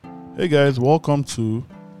Hey guys, welcome to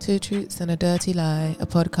Two Truths and a Dirty Lie, a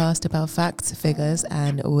podcast about facts, figures,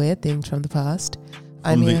 and weird things from the past.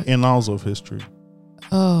 from the annals of history.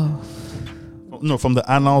 Oh. No, from the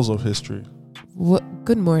annals of history.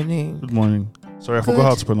 Good morning. Good morning. Sorry, I forgot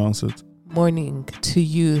how to pronounce it. Morning to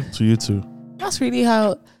you. To you too. That's really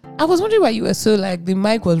how... I was wondering why you were so like, the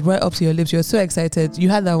mic was right up to your lips. You were so excited. You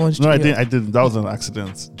had that one. No, I didn't. That was an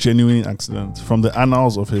accident. Genuine accident. From the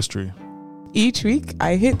annals of history. Each week,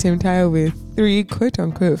 I hit Tim Tyler with 3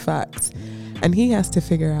 quote-unquote facts. And he has to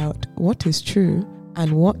figure out what is true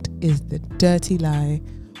and what is the dirty lie.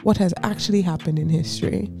 What has actually happened in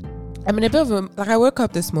history. I'm in a bit of a... Like, I woke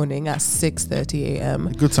up this morning at 6:30 a.m.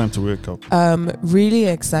 A good time to wake up. Really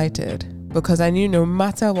excited because I knew no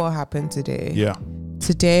matter what happened today. Yeah.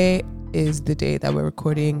 Today is the day that we're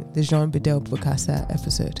recording the Jean-Bédel Bokassa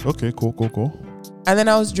episode. Okay, cool. And then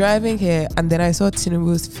I was driving here and then I saw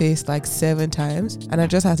Tinubu's face like 7 times and I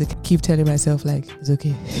just had to keep telling myself like, it's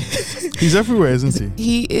okay. He's everywhere, isn't he?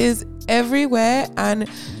 He is everywhere, and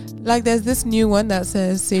like there's this new one that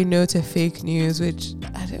says say no to fake news, which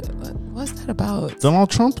I don't know, what's that about?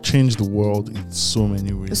 Donald Trump changed the world in so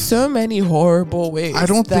many ways. So many horrible ways. I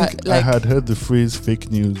don't think like, I had heard the phrase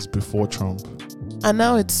fake news before Trump. And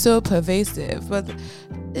now it's so pervasive. But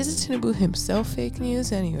is Tinubu himself fake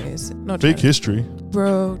news? Anyways, not fake history.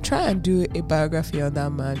 Bro, try and do a biography on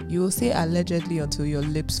that man. You will say allegedly until your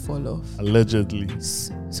lips fall off. Allegedly.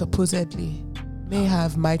 Supposedly. May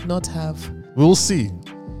have, might not have. We'll see.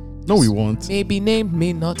 No, we won't. May be named,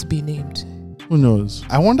 may not be named. Who knows?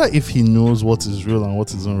 I wonder if he knows what is real and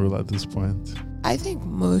what is unreal at this point. I think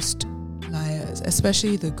most liars,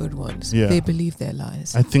 especially the good ones, yeah, they believe their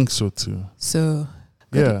lies. I think so too. So,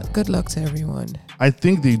 good luck to everyone. I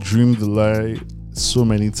think they dream the lie so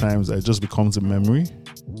many times that it just becomes a memory.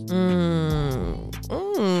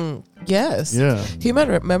 Yes. Yeah.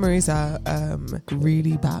 Human memories are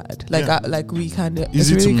really bad. Like we kind of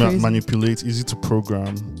easy really to manipulate, easy to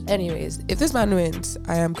program. Anyways, if this man wins,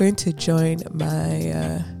 I am going to join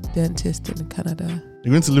my dentist in Canada.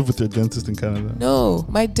 You're going to live with your dentist in Canada? No,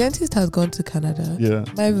 my dentist has gone to Canada. Yeah.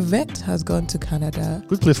 My vet has gone to Canada.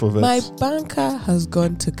 Good place for vets. My banker has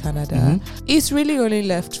gone to Canada. Mm-hmm. It's really only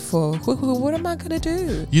left for what am I gonna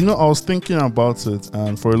do? You know, I was thinking about it,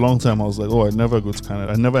 and for a long time I was like, I'd never go to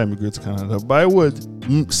Canada. I'd never emigrate to Canada. But I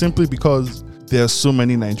would, simply because there are so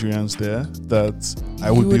many Nigerians there that I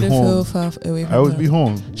would be home. Feel far away from I would be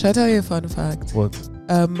home. Shall I tell you a fun fact? What?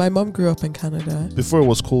 My mom grew up in Canada. Before it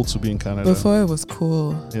was cool to be in Canada. Before it was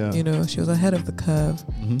cool. Yeah. You know, she was ahead of the curve.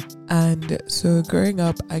 Mm-hmm. And so growing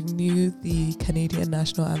up, I knew the Canadian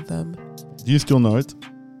national anthem. Do you still know it?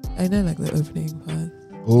 I know like the opening part.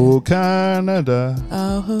 Oh, Canada,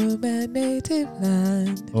 our home and native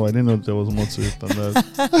land. Oh, I didn't know there was more to it than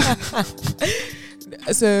that.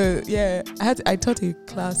 So yeah, I taught a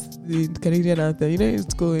class the Canadian anthem. You know, in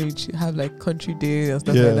school you have like country day and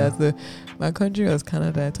stuff like that. So my country was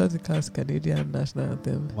Canada. I taught the class Canadian national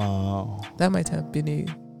anthem. Wow, that might have been a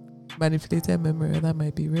manipulated memory, or that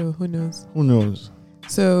might be real. Who knows?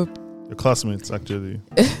 So your classmates actually.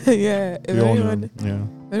 Yeah. If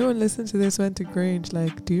anyone listened to this went to Grange,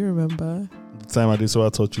 like, do you remember the time I did? So I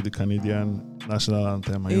taught you the Canadian national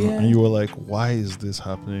anthem, and you were like, why is this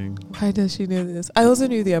happening? Why does she know this? I also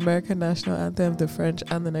knew the American national anthem, the French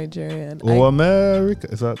and the Nigerian. America,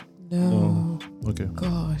 is that? No. Oh, okay.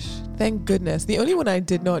 Gosh, thank goodness. The only one I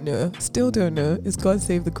did not know, still don't know, is God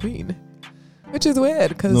Save the Queen, which is weird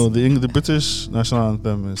because the British national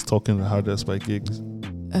anthem is Talking the Hardest by Gigs.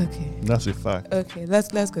 Okay, that's a fact. Okay, let's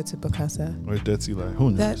go to Bokassa. Or a dirty lie.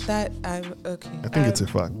 Who knows? That I'm okay. I think it's a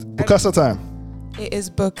fact. Bokassa time. It is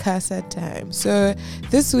Bokassa time. So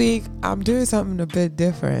this week I'm doing something a bit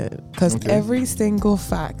different because every single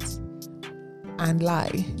fact and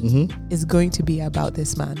lie is going to be about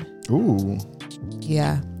this man. Ooh.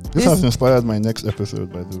 Yeah. This has inspired my next episode,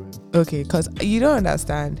 by the way. Okay, because you don't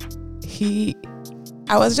understand.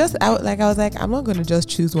 I was like, I'm not going to just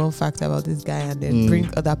choose one fact about this guy and then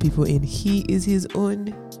bring other people in. He is his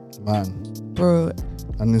own man. Bro.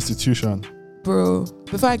 An institution. Bro,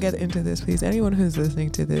 before I get into this, please, anyone who's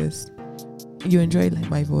listening to this, you enjoy like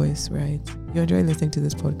my voice, right? You enjoy listening to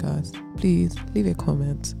this podcast. Please leave a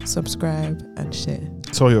comment, subscribe, and share.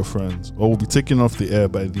 Tell your friends. Or we'll be taken off the air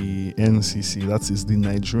by the NCC. That is the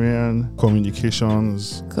Nigerian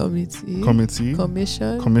Communications Commission.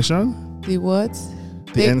 The what?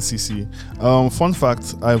 The NCC. Fun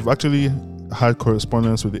fact, I've actually had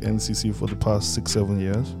correspondence with the NCC for the past 6-7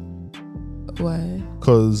 years. Why?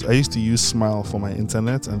 Because I used to use Smile for my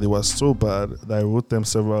internet, and they were so bad that I wrote them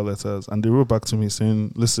several letters, and they wrote back to me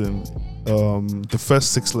saying, listen, the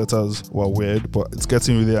first 6 letters were weird, but it's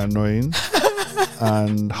getting really annoying.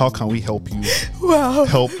 And how can we help you? Wow.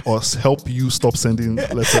 Help you stop sending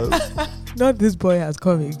letters. Not this boy has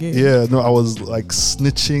come again. Yeah, no, I was like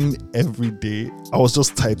snitching every day. I was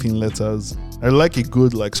just typing letters. I like a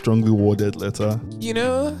good, like, strongly worded letter. You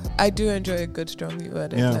know, I do enjoy a good, strongly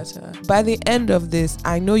worded letter. By the end of this,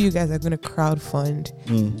 I know you guys are going to crowdfund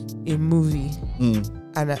a movie.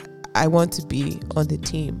 And I want to be on the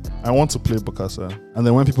team. I want to play Bokassa. And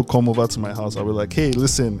then when people come over to my house, I'll be like, hey,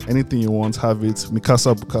 listen, anything you want, have it.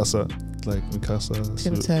 Mikasa Bokassa. Like Bokassa.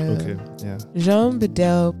 So, okay, yeah.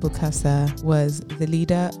 Jean-Bédel Bokassa was the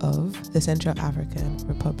leader of the Central African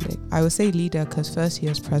Republic. I would say leader because first he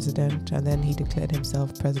was president and then he declared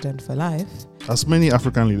himself president for life. As many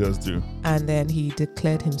African leaders do. And then he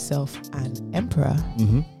declared himself an emperor,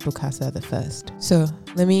 Bokassa the First. So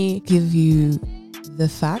let me give you the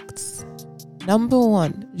facts. Number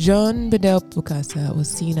 1, Jean-Bédel Bokassa was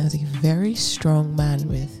seen as a very strong man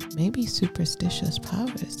with maybe superstitious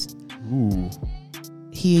powers. Ooh.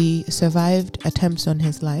 He survived attempts on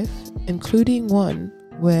his life, including one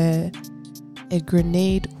where a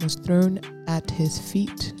grenade was thrown at his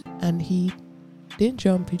feet and he didn't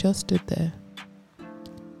jump, he just stood there.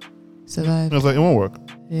 Survived. I was like, it won't work.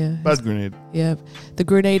 Yeah. Bad grenade. Yeah. The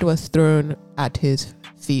grenade was thrown at his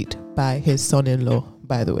feet by his son-in-law,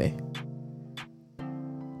 by the way.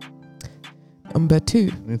 Number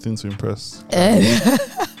 2. Anything to impress.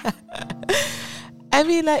 I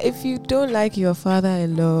mean, like, if you don't like your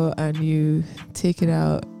father-in-law and you take it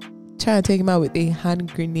out, try and take him out with a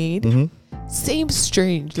hand grenade, seems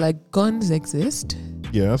strange. Like, guns exist.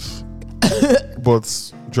 Yes.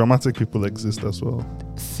 But dramatic people exist as well.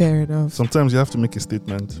 Fair enough. Sometimes you have to make a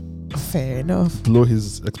statement. Fair enough. Blow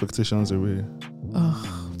his expectations away.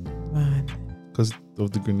 Oh, man. Because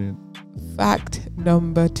of the grenade. Fact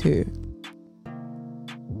number 2.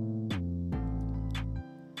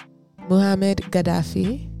 Muhammad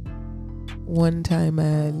Gaddafi, one-time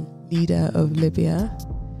leader of Libya,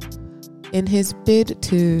 in his bid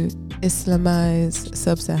to Islamize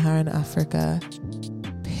sub-Saharan Africa,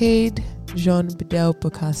 paid Jean-Bédel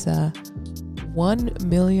Bokassa $1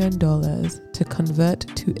 million to convert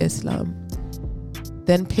to Islam,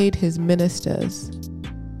 then paid his ministers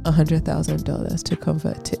 $100,000 to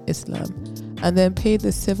convert to Islam, and then paid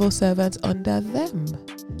the civil servants under them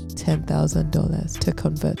 $10,000 to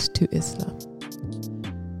convert to Islam.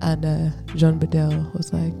 And Jean-Bédel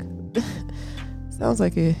was like, sounds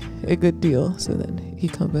like a good deal. So then he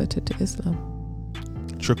converted to Islam.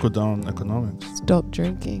 Trickle down economics. Stop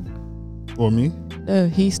drinking. Or me? No,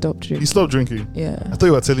 he stopped drinking. He stopped drinking? Yeah. I thought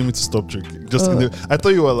you were telling me to stop drinking. I thought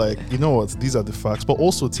you were like, you know what, these are the facts. But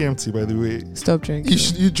also TMT, by the way. Stop drinking.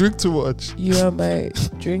 You drink too much. You are my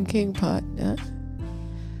drinking partner.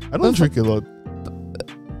 I don't drink a lot.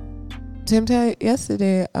 Timtai,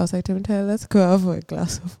 yesterday I was like, Timtai, let's go out for a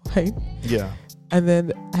glass of wine. Yeah. And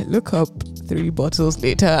then I look up 3 bottles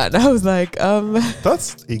later and I was like,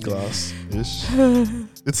 that's a glass-ish.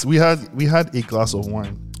 We had a glass of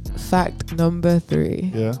wine. Fact number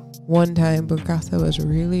 3. Yeah. One time Bokassa was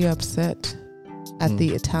really upset at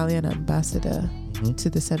the Italian ambassador to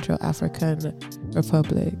the Central African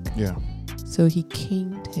Republic. Yeah. So he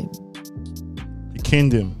caned him.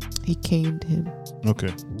 He caned him.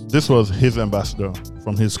 Okay. This was his ambassador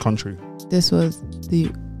from his country. This was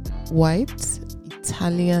the white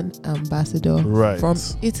Italian ambassador from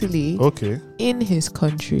Italy. Okay. In his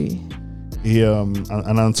country. He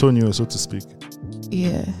an Antonio, so to speak.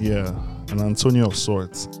 Yeah. Yeah. An Antonio of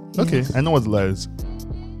sorts. Yeah. Okay. I know what the lie is.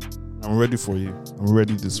 I'm ready for you. I'm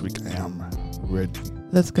ready this week. I am ready.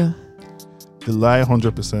 Let's go. The lie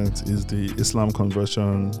 100% is the Islam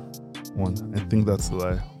conversion one. I think that's the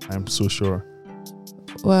lie. I'm so sure.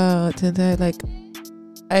 Wow, Tenta, like,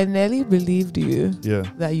 I nearly believed you. Yeah.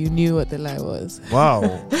 That you knew what the lie was. Wow.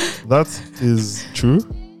 That is true?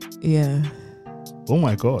 Yeah. Oh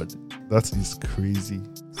my God. That is crazy.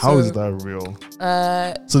 How is that real?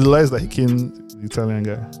 So the lie is that he caned the Italian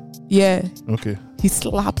guy? Yeah. Okay. He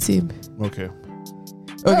slapped him. Okay.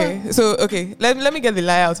 Okay. Let me get the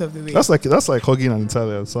lie out of the way. That's like hugging an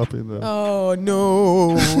Italian, slapping them. Oh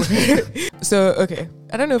no. So okay,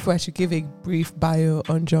 I don't know if I should give a brief bio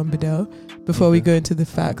on Jean-Bédel before we go into the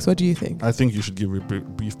facts. What do you think? I think you should give a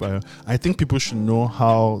brief bio. I think people should know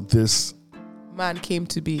how this man came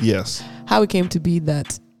to be. Yes. How it came to be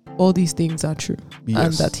that all these things are true. Yes.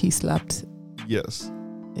 And that he slapped. Yes.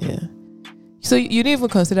 Yeah. So you didn't even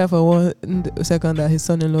consider for 1 second that his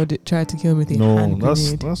son-in-law tried to kill him with a hand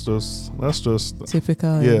grenade? that's just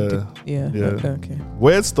typical. Yeah. Okay.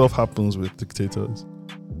 Weird stuff happens with dictators.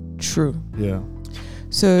 True. Yeah.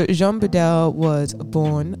 So Jean-Bédel was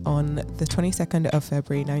born on the 22nd of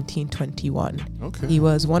February 1921. Okay. He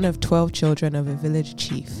was one of 12 children of a village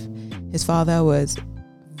chief. His father was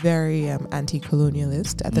very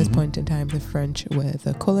anti-colonialist. At this point in time, the French were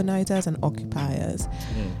the colonizers and occupiers.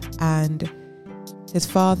 And his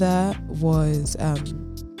father was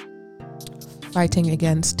fighting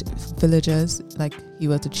against villagers, like he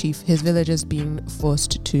was the chief. His villagers being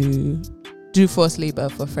forced to do forced labor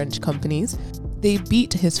for French companies. They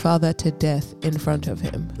beat his father to death in front of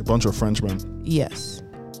him. A bunch of Frenchmen. Yes.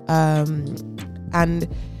 And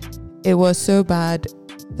it was so bad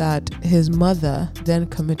that his mother then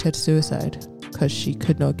committed suicide because she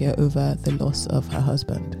could not get over the loss of her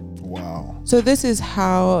husband. Wow. So this is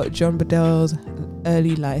how Jean-Bédel's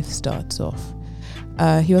early life starts off.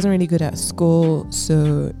 He wasn't really good at school,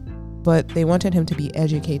 but they wanted him to be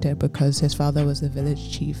educated because his father was a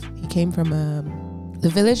village chief. He came from the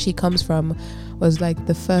village he comes from was like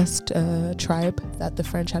the first tribe that the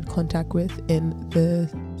French had contact with in the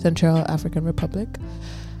Central African Republic.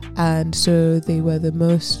 And so they were the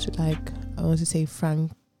most, like, I want to say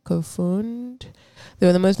francophone. They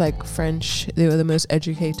were the most like French. They were the most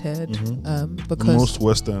educated because most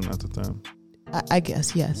Western at the time. I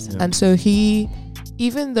guess, yes. Yeah. And so he,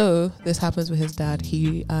 even though this happens with his dad,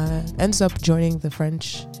 he ends up joining the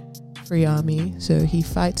French Free Army. So he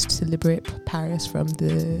fights to liberate Paris from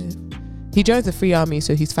he joins the Free Army,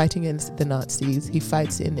 so he's fighting against the Nazis. He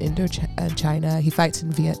fights in Indochina. He fights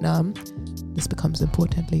in Vietnam. This becomes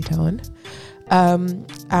important later on.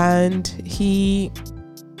 And he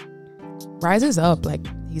rises up, like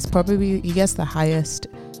he gets the highest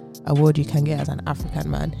award you can get as an African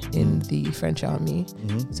man in the French army.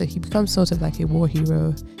 So he becomes sort of like a war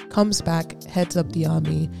hero, comes back, heads up the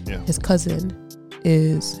army. His cousin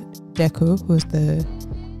is Daco,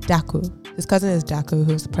 his cousin is Daco,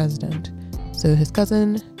 who's the president. So his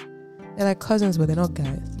cousin, they're like cousins, but they're not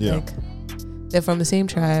guys. Like, they're from the same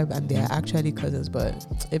tribe and they're actually cousins, but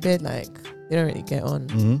a bit like they don't really get on,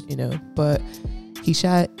 you know. But he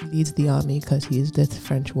leads the army because he is the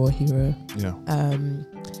French war hero.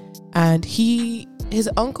 And his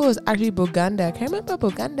uncle is actually Bokassa. Can you remember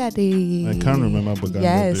Bokassa Day? I can't remember Bokassa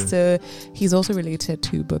Yes, Day. so he's also related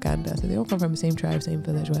to Bokassa. So they all come from the same tribe, same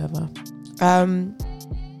village, whatever.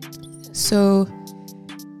 So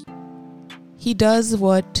he does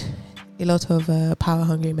what a lot of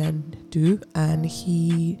power-hungry men do, and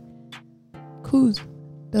he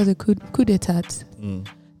does a coup d'etat.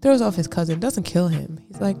 Throws off his cousin, doesn't kill him.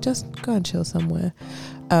 He's like, just go and chill somewhere.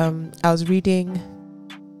 I was reading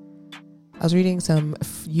some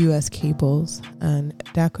US cables, and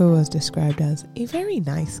Daco was described as a very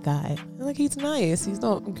nice guy. Like, he's nice. He's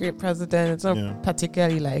not a great president. It's not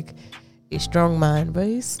particularly like a strong man, but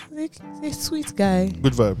he's like a sweet guy.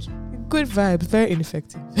 Good vibes. Very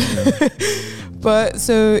ineffective. But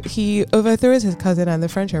so he overthrows his cousin, and the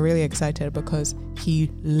French are really excited because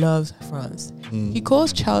he loves France. He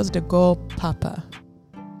calls Charles de Gaulle Papa.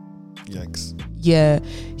 Yikes. Yeah,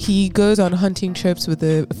 he goes on hunting trips with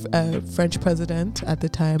the French president at the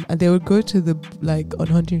time, and they would go to on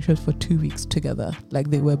hunting trips for 2 weeks together, like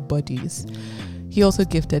they were buddies. He also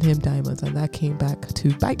gifted him diamonds, and that came back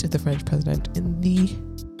to bite the French president in the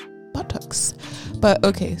buttocks. But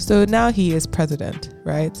okay, so now he is president,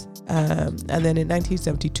 right? And then in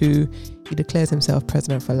 1972, he declares himself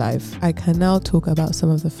president for life. I can now talk about some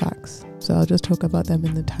of the facts, so I'll just talk about them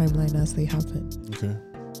in the timeline as they happen. Okay.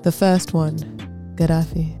 The first one,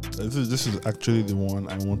 Gaddafi. This is actually the one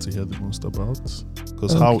I want to hear the most about,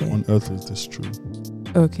 because how on earth is this true?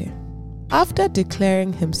 Okay. After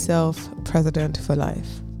declaring himself president for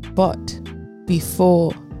life, but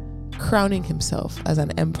before crowning himself as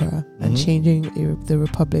an emperor and changing the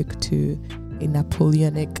republic to a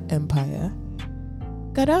Napoleonic empire,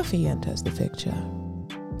 Gaddafi enters the picture.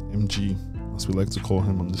 MG, as we like to call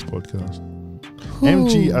him on this podcast.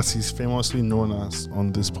 MG, as he's famously known as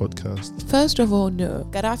on this podcast. First of all, no.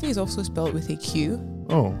 Gaddafi is also spelled with a Q.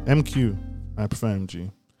 Oh, MQ. I prefer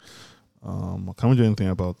MG. Can we do anything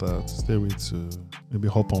about that? Is there a way to maybe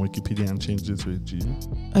hop on Wikipedia and change it to a G?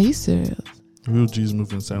 Are you serious? Real G's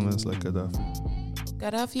move in silence like Gaddafi.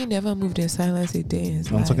 Gaddafi never moved in silence a day in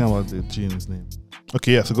his life. I'm talking about the G in his name.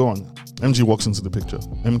 Okay, yeah, so go on. MG walks into the picture.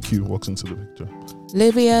 MQ walks into the picture.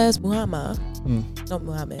 Libya's Muammar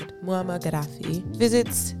Gaddafi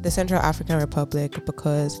visits the Central African Republic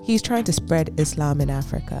because he's trying to spread Islam in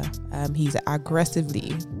Africa. He's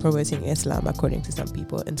aggressively promoting Islam, according to some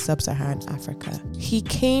people, in sub-Saharan Africa. He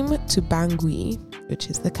came to Bangui, which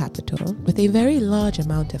is the capital, with a very large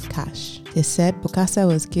amount of cash. They said Bokassa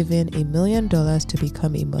was given $1 million to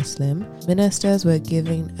become a Muslim. Ministers were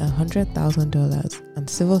given $100,000 and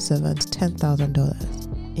civil servants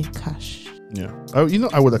 $10,000 in cash. Yeah.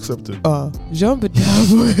 I would accept it.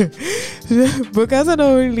 Jean-Bédel. Bokassa not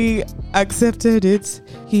only accepted it,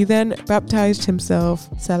 he then baptized himself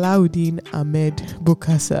Salahuddin Ahmed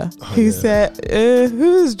Bokassa. He said,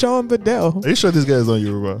 who's Jean-Bédel? Are you sure this guy is not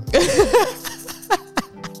Yoruba?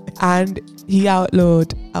 And he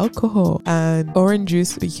outlawed alcohol, and orange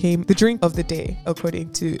juice became the drink of the day,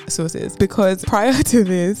 according to sources. Because prior to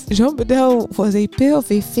this, Jean-Bédel was a bit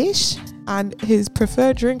of a fish, and his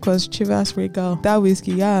preferred drink was Chivas Regal. That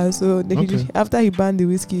whiskey, yeah. So after he banned the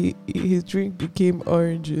whiskey, his drink became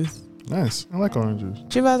orange juice. Nice. I like oranges.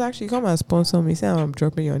 Chivas actually come and sponsor me. Say I'm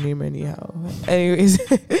dropping your name anyhow. Anyways,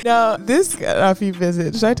 now this Gaddafi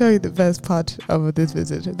visit, should I tell you the best part of this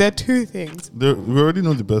visit? There are two things. We already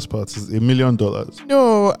know the best part is $1 million.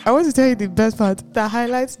 No, I want to tell you the best part that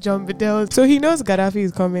highlights Jean-Bédel. So he knows Gaddafi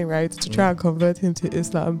is coming, right, to try and convert him to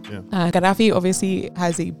Islam. Yeah. Gaddafi obviously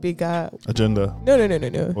has a bigger agenda. No.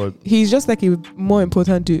 What? He's just like a more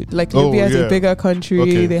important dude. Like Libya is a bigger country.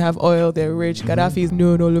 Okay. They have oil. They're rich. Gaddafi is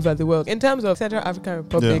known all over the world. In terms of Central African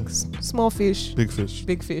Republic, small fish, big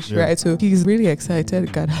fish, right? So he's really excited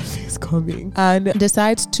Gaddafi is coming and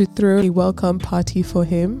decides to throw a welcome party for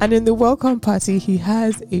him. And in the welcome party, he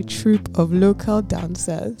has a troupe of local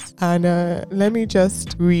dancers. And let me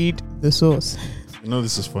just read the source.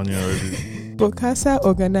 This is funny already. Bokassa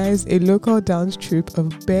organized a local dance troupe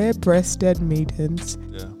of bare-breasted maidens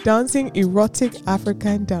dancing erotic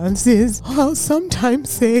African dances while sometimes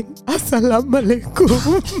saying Assalamu alaikum.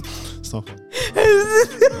 It's not fun.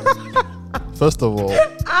 First of all,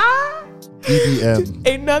 EDM.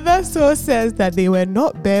 Another source says that they were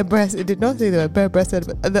not bare-breasted. It did not say they were bare-breasted,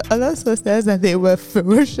 but the other source says that they were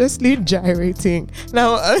ferociously gyrating.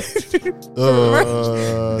 Now, they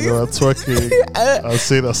were twerking. I'll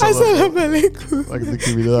say that. Assalamu alaikum. Like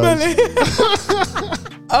Nicki Minaj.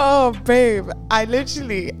 Oh, babe. I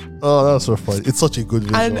literally... Oh, that's so funny. It's such a good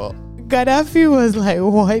visual. And Gaddafi was like,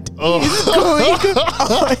 what is going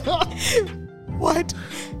on? What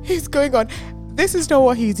is going on? This is not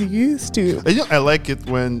what he's used to. And I like it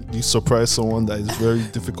when you surprise someone that is very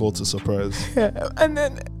difficult to surprise. Yeah. And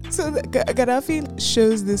then, so Gaddafi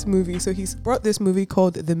shows this movie. So he's brought this movie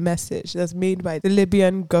called The Message that's made by the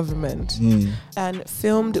Libyan government and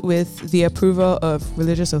filmed with the approval of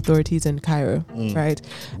religious authorities in Cairo, right?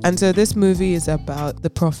 And so this movie is about the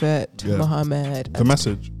Prophet Muhammad. The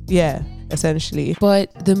Message. Yeah, essentially.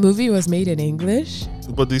 But the movie was made in English.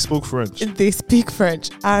 But they spoke French. They speak French.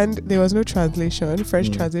 And there was no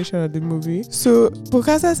French translation of the movie. So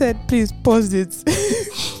Bokassa said, please pause it.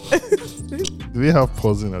 Do we have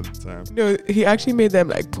pausing at the time? No, he actually made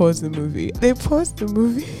them pause the movie. They paused the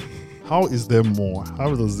movie. How is there more?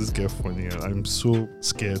 How does this get funnier? I'm so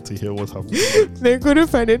scared to hear what happened. They couldn't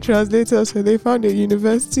find a translator, so they found a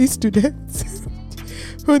university student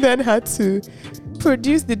who then had to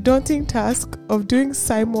produce the daunting task of doing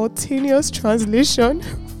simultaneous translation.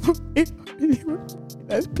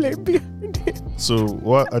 That's playing behind it. So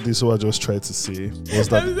what Adisoa just tried to say was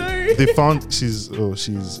that they found she's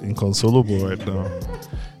inconsolable right now.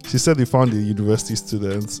 She said they found a university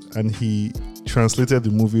student and he translated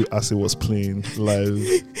the movie as it was playing live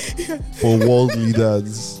for world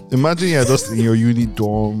leaders. Imagine you're just in your uni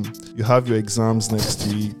dorm, you have your exams next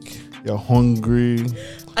week, you're hungry.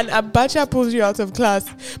 And Abacha pulls you out of class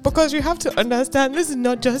because you have to understand this is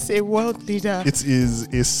not just a world leader. It is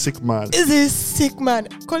a sick man. It's a sick man.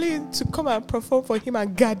 Calling him to come and perform for him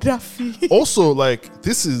and Gaddafi. Also,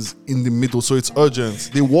 this is in the middle, so it's urgent.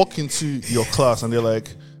 They walk into your class and they're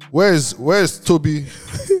like, Where's Toby?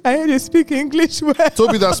 I heard you speak English well.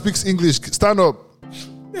 Toby that speaks English, stand up.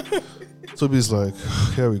 Toby's like,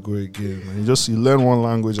 here we go again. And you learn one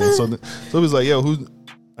language and suddenly Toby's like, yeah, who?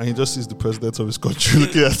 And he just sees the president of his country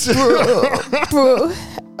looking at you. Bro,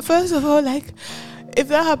 first of all, if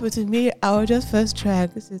that happened to me, I would just first try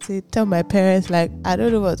to tell my parents, I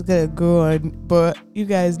don't know what's going to go on, but you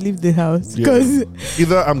guys leave the house. Because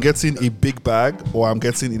either I'm getting a big bag or I'm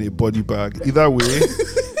getting in a body bag. Either way,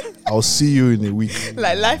 I'll see you in a week.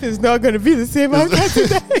 Life is not going to be the same after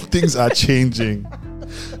today. Things are changing.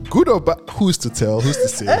 Good or bad, who's to tell? Who's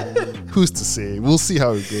to say? We'll see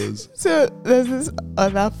how it goes. So there's this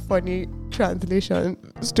other funny translation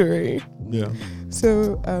story. Yeah.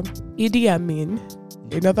 So, Idi Amin,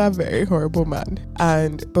 another very horrible man,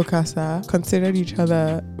 and Bokassa considered each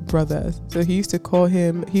other brothers. So he used to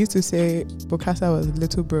say Bokassa was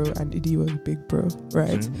little bro and Idi was big bro,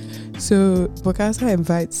 right? So Bokassa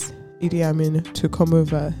invites Idi Amin to come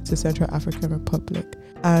over to Central African Republic.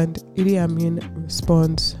 And Idi Amin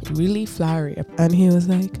responds really flowery. And he was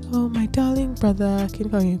like, oh, my darling brother,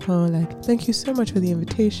 King Kong, like, thank you so much for the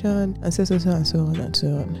invitation. And so and so on and so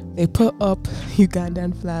on. They put up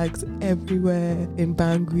Ugandan flags everywhere in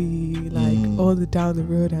Bangui, like all the down the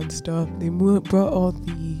road and stuff. They brought all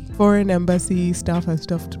the foreign embassy staff and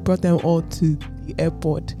stuff, brought them all to the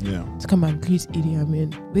airport to come and greet Idi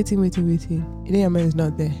Amin. Waiting. Idi Amin is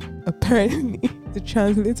not there. Apparently, the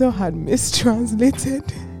translator had mistranslated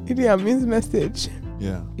Idi Amin's message.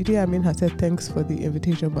 Yeah. Idi Amin had said thanks for the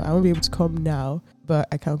invitation, but I won't be able to come now. But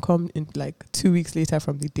I can come in like 2 weeks later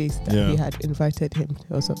from the date that he had invited him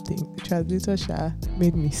or something. The translator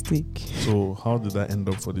made mistake. So how did that end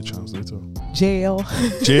up for the translator? Jail.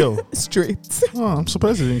 Straight. Oh, I'm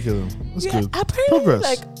surprised they didn't kill him. That's good.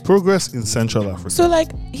 Apparently, Progress in Central Africa. So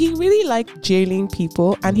he really liked jailing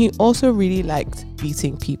people, and he also really liked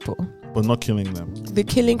beating people. But not killing them. The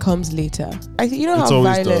killing comes later. How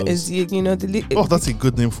violent is that's a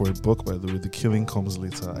good name for a book, by the way. The killing comes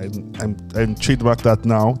later. I'm trademark that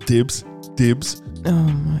now. Dibs. Oh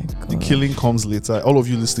my god. The killing comes later. All of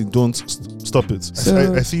you listening, don't stop it.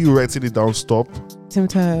 So, I see you writing it down. Stop.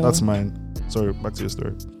 That's mine. Sorry, back to your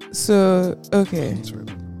story. So okay.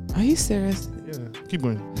 Are you serious? Yeah. Keep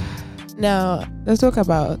going. Now let's talk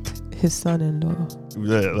about his son-in-law.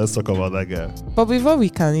 Yeah, let's talk about that guy. But before we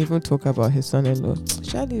can even talk about his son-in-law,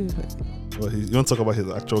 shall we? Well, you want to talk about his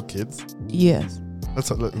actual kids? Yes.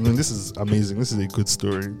 This is amazing. This is a good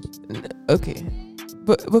story. Okay.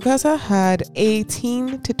 But Bokassa had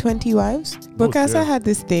 18 to 20 wives. Bokassa had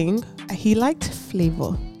this thing. He liked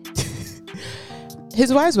flavor.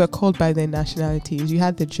 His wives were called by their nationalities. You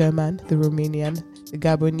had the German, the Romanian, the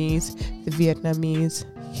Gabonese, the Vietnamese,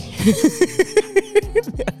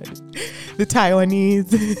 the Taiwanese,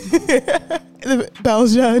 the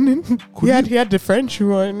Belgian. He had the French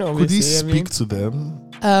one. Obviously. Could he speak to them?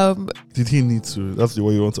 Did he need to? That's the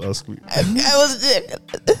way you want to ask me.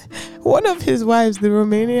 One of his wives, the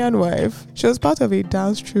Romanian wife, she was part of a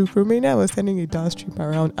dance troupe. Romania was sending a dance troupe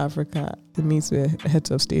around Africa to meet with heads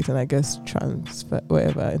of state and I guess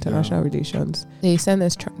international relations. They send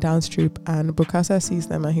this dance troupe and Bokassa sees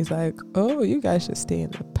them and he's like, oh, you guys should stay in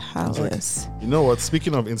the palace. Like, you know what?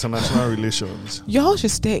 Speaking of international relations, y'all should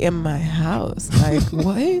stay in my house. Like,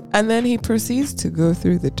 what? And then he proceeds to go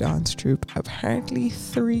through the dance troupe, apparently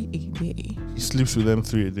 3 a day. He sleeps with them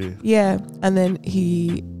 3 a day. Yeah. And then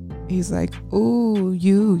he's like, oh,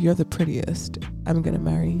 you're the prettiest. I'm going to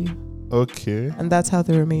marry you. Okay. And that's how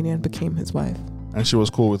the Romanian became his wife. And she was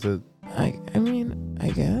cool with it? I mean, I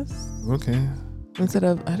guess. Okay. Instead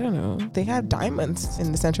of, I don't know, they had diamonds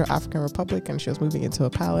in the Central African Republic and she was moving into a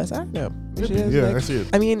palace. I don't know. I see it.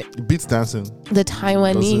 I mean, it beats dancing. The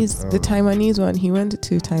Taiwanese one, he went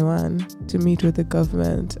to Taiwan to meet with the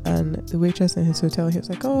government and the waitress in his hotel, he was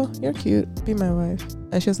like, oh, you're cute, be my wife.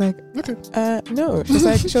 And she was like, okay. No. She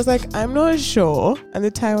was like, I'm not sure. And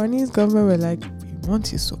the Taiwanese government were like, we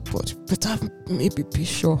want you so much, better maybe be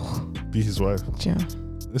sure. Be his wife. Yeah.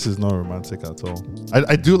 This is not romantic at all.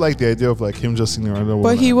 I do like the idea of like him just seeing a random woman.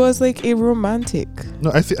 But he was like a romantic. No,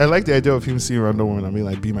 I like the idea of him seeing a random woman. I mean,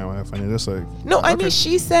 like, be my wife, and you're just like. No, okay. I mean,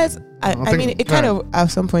 she says. I mean, it kind of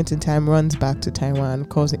at some point in time runs back to Taiwan,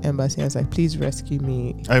 calls the embassy, and is like, "Please rescue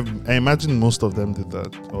me." I imagine most of them did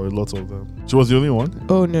that, or a lot of them. She was the only one.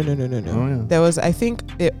 Oh no! Oh, yeah. There was. I think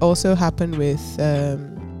it also happened with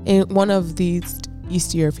in one of these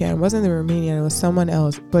East European. It wasn't the Romanian, it was someone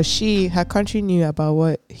else. But her country knew about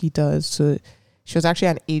what he does. So she was actually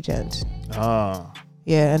an agent. Ah.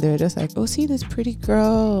 Yeah, and they were just like, oh, see this pretty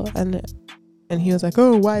girl. And he was like,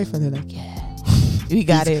 oh, wife. And they're like, yeah, we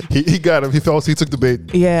got him. He got him. He took the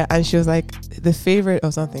bait. Yeah, and she was like the favorite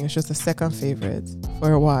or something. She was the second favorite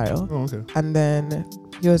for a while. Oh, okay. And then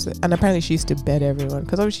and apparently she used to bed everyone.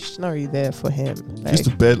 Because obviously she's not really there for him. She used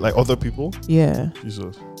to bed like other people? Yeah.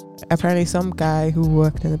 Jesus. Apparently some guy who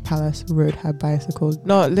worked in the palace rode her bicycle.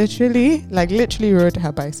 No, literally rode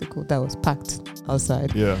her bicycle that was packed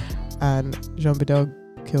outside. Yeah. And Jean-Bédel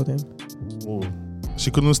killed him. Oh.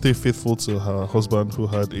 She couldn't stay faithful to her husband who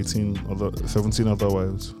had 17 other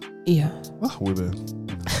wives. Yeah. Ah, women.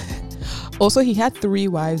 Also, he had 3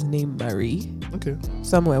 wives named Marie. Okay.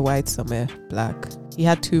 Some were white, some were black. He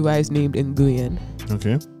had 2 wives named Nguyen.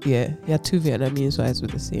 Okay. Yeah, he had 2 Vietnamese wives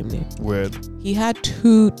with the same name. Weird. He had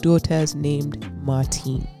 2 daughters named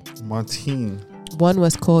Martine. Martine. One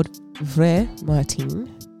was called Vrai Martine,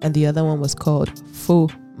 and the other one was called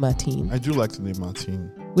Faux Martine. I do like the name Martine.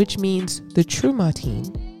 Which means the true Martine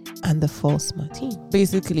and the false Martine.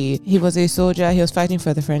 Basically, he was a soldier. He was fighting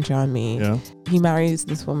for the French army. Yeah. He marries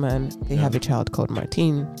this woman. They have a child called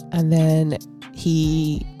Martine. And then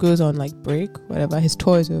he goes on like break, whatever. His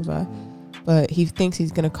tour is over. But he thinks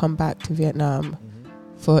he's going to come back to Vietnam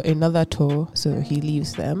for another tour. So he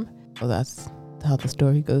leaves them. Well, that's how the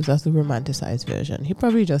story goes. That's the romanticized version. He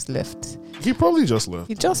probably just left.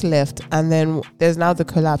 He just left. And then there's now the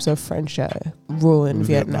collapse of French rule in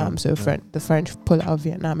Vietnam. So the French pull out of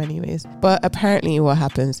Vietnam anyways. But apparently what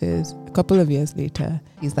happens is a couple of years later,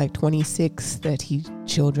 he's like 26, 30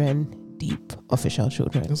 children deep, official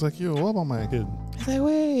children. It's like, yo, what about my kid? It's like,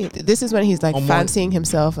 wait. This is when he's like fancying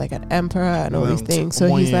himself like an emperor and all these things.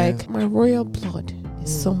 So he's like, my royal blood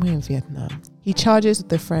is somewhere in Vietnam. He charges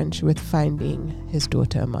the French with finding his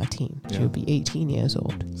daughter Martine. She'll be 18 years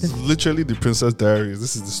old. This is literally the Princess Diaries.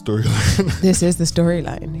 This is the storyline. This is the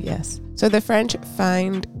storyline, yes. So the French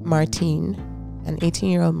find Martine, an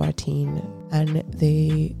 18-year-old Martine, and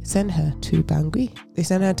they send her to Bangui. They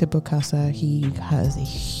send her to Bokassa. He has a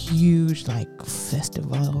huge like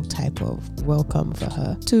festival type of welcome for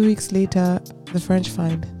her. 2 weeks later, the French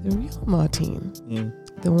find the real Martine.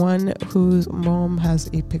 The one whose mom has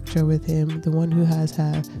a picture with him, the one who has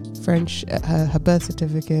her French, her birth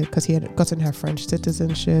certificate, because he had gotten her French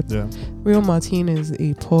citizenship. Yeah. Real Martine is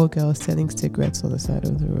a poor girl selling cigarettes on the side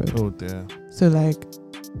of the road. Oh, dear. So like,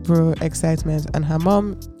 bro, excitement. And her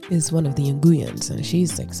mom is one of the Nguyens, and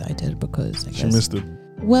she's excited because I guess she missed it.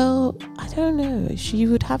 Well, I don't know. She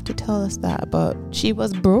would have to tell us that, but she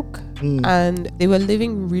was broke and they were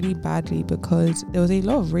living really badly because there was a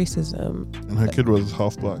lot of racism. And her kid was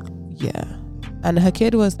half black. Yeah. And her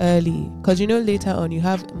kid was early because later on you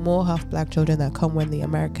have more half black children that come when the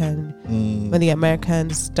Americans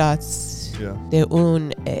starts their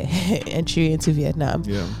own entry into Vietnam.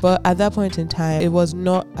 Yeah. But at that point in time, it was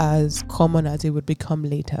not as common as it would become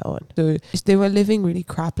later on. So they were living really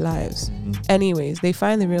crap lives. Anyways, they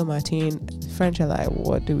find the real Martine. The French are like,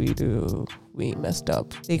 what do we do? We messed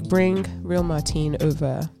up. They bring real Martine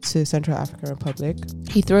over to Central African Republic.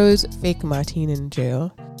 He throws fake Martine in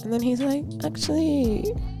jail. And then he's like,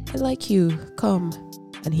 actually, I like you. Come.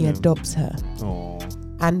 And he adopts her.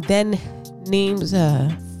 Aww. And then names her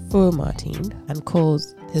Faux Martine and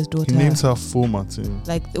calls his daughter. He names her Faux Martine.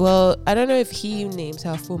 Like, well, I don't know if he names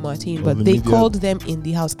her Faux Martine, but they called them in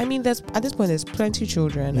the house. I mean, at this point, there's plenty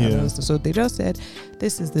children. Yeah. So they just said,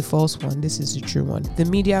 this is the false one, this is the true one. The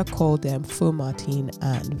media called them Faux Martine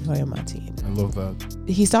and Vrai Martine. I love that.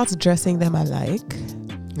 He starts dressing them alike.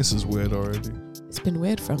 This is weird already. It's been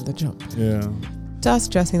weird from the jump. Yeah. Starts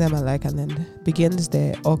dressing them alike and then begins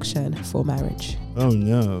their auction for marriage. Oh,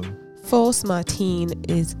 no. False Martine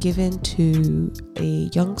is given to a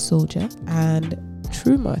young soldier and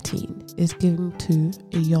true Martine is given to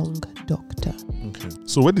a young doctor. Okay.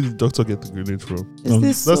 So where did the doctor get the grenade from?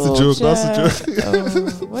 That's the joke. That's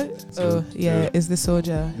the joke. What? So, it's the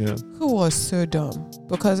soldier. Yeah. Who was so dumb.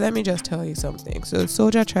 Because let me just tell you something. So the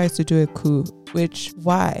soldier tries to do a coup,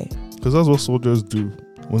 why? Because that's what soldiers do.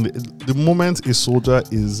 When the moment a soldier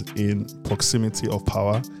is in proximity of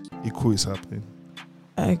power, a coup is happening.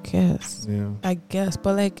 I guess. Yeah. I guess.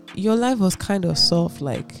 But like, your life was kind of soft,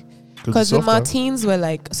 like, because the Martines were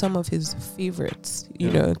like some of his favorites,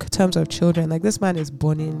 you know, in terms of children. Like, this man is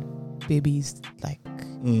burning babies like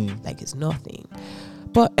it's nothing.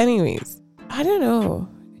 But anyways, I don't know.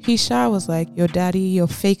 Hisha was like, your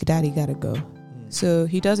fake daddy gotta go. So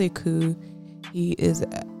he does a coup. He is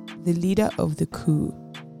the leader of the coup.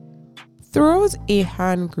 Throws a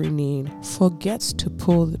hand grenade, forgets to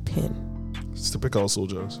pull the pin. It's typical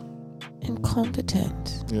soldiers.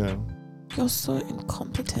 Incompetent. Yeah. You're so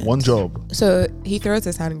incompetent. One job. So he throws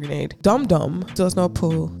his hand grenade. Dum does not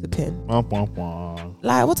pull the pin.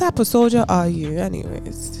 Like, what type of soldier are you,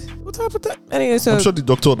 anyways? What type of anyway? So I'm sure the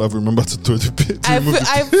doctor would have remembered to throw the pin.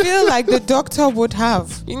 I feel like the doctor would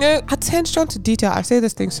have. Attention to detail. I say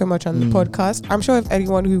this thing so much on the podcast. I'm sure if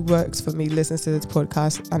anyone who works for me listens to this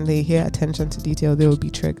podcast and they hear attention to detail, they will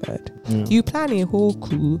be triggered. Yeah. You plan a whole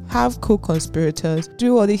coup, have co-conspirators,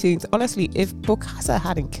 do all these things. Honestly, if Bokassa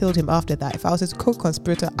hadn't killed him after that, if I was his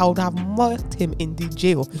co-conspirator, I would have murked him in the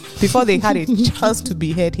jail before they had a chance to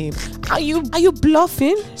behead him. Are you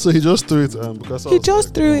bluffing? So he just threw it and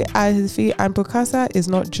Bokassa threw it at his feet. And Bokassa is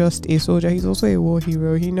not just a soldier, he's also a war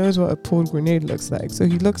hero. He knows what a pulled grenade looks like. So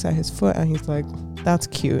he looks at his foot and he's like, That's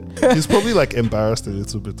cute. He's probably like embarrassed a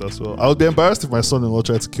little bit as well. I would be embarrassed if my son-in-law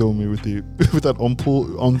tried to kill me with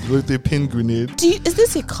a pin grenade. Is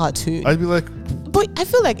this a cartoon? I'd be like, but I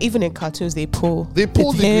feel like even in cartoons they pull the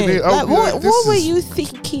grenade. Like, what were you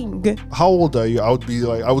thinking? How old are you? I would be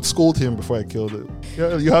like, I would scold him before I killed it.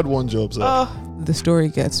 Yeah, you had one job, sir. The story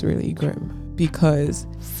gets really grim because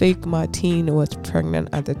fake Martine was pregnant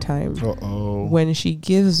at the time. When she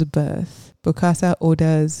gives birth, Bokassa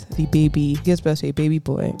orders the baby, gives birth to a baby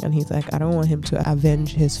boy, and he's like, I don't want him to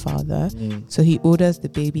avenge his father. So he orders the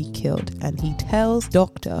baby killed, and he tells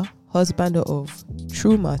Doctor, husband of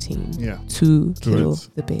True Martine, to kill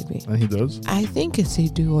the baby. And he does? I think it's a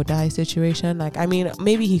do or die situation. Like, I mean,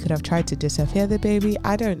 maybe he could have tried to disappear the baby.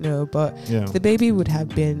 I don't know, but the baby would have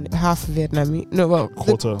been half Vietnamese. No, well,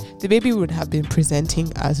 quarter. The baby would have been presenting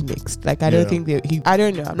as mixed. Like, I don't think I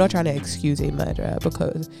don't know. I'm not trying to excuse a murderer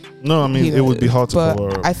because. No, I mean, it would be hard to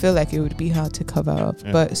cover up. I feel like it would be hard to cover up.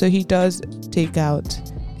 Yeah. But so he does take out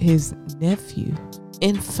his nephew,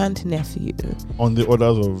 infant nephew. On the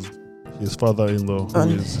orders of his father-in-law, who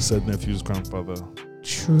is said nephew's grandfather.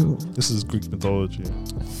 True. This is Greek mythology.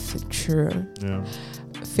 True. Yeah.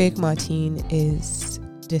 Fake Martine is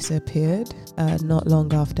disappeared not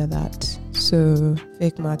long after that. So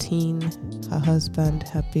fake Martine, her husband,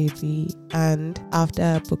 her baby, and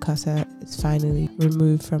after Bokassa is finally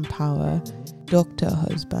removed from power, Dr.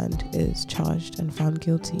 Husband is charged and found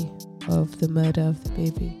guilty of the murder of the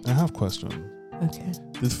baby. I have a question. Okay.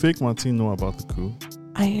 Did fake Martine know about the coup?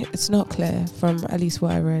 It's not clear. From at least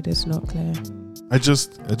what I read, it's not clear. I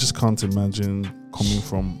just can't imagine coming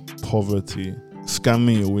from poverty,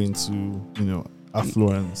 scamming your way into,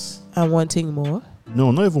 affluence. And wanting more?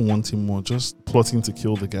 No, not even wanting more, just plotting to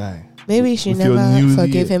kill the guy. Maybe she never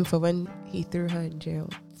forgave him for when he threw her in jail.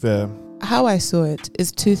 Fair. How I saw it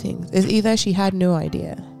is two things. It's either she had no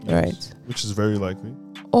idea, right? Which is very likely.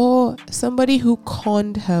 Or somebody who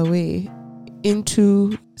conned her way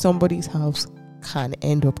into somebody's house can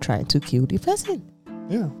end up trying to kill the person.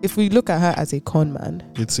 Yeah. If we look at her as a con man,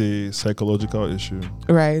 it's a psychological issue,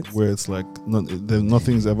 right? Where it's like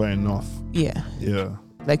nothing's ever enough. Yeah. Yeah.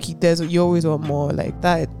 Like you always want more. Like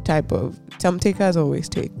that type of some takers always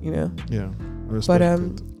take. Yeah. But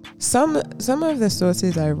some of the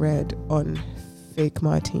sources I read on fake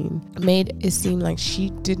Martine made it seem like she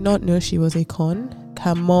did not know she was a con.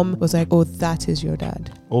 Her mom was like, oh, that is your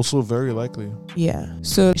dad. Also very likely. Yeah.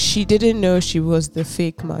 So she didn't know she was the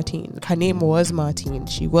fake Martine. Her name was Martine.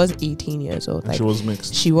 She was 18 years old. Like, she was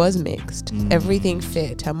mixed. She was mixed. Everything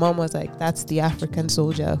fit. Her mom was like, that's the African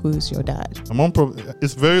soldier who's your dad. Her mom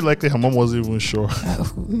it's very likely her mom wasn't even sure.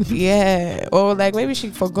 Yeah. Or like maybe she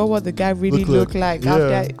forgot what the guy really looked like.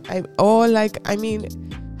 Yeah.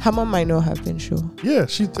 Her mom might not have been sure. Yeah,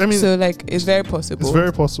 so like it's very possible. It's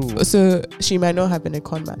very possible. So she might not have been a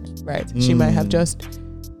con man, right? She might have just.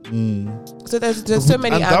 So there's so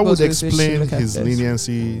many. And that would explain his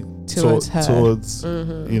leniency towards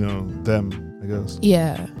them, I guess.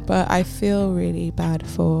 Yeah, but I feel really bad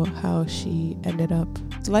for how she ended up.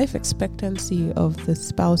 The life expectancy of the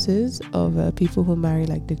spouses of people who marry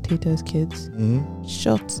like dictators' kids,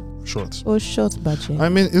 short. Short budget. I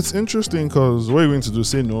mean, it's interesting because what are you going to do?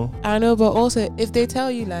 Say no? I know, but also if they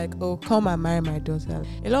tell you like, oh, come and marry my daughter,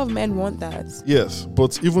 a lot of men want that. Yes,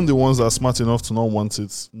 but even the ones that are smart enough to not want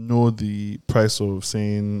it know the price of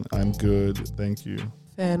saying I'm good, thank you.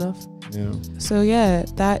 Fair enough. Yeah. So yeah,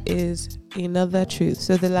 that is another truth.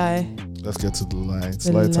 So the lie. Let's get to the lie. It's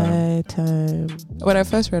the lie time. When I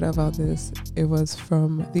first read about this, it was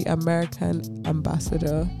from the American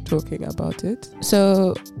ambassador talking about it.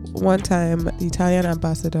 So one time, the Italian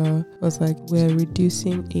ambassador was like, we're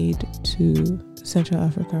reducing aid to Central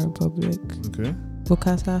African Republic. Okay.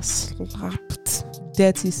 Bokassa slapped.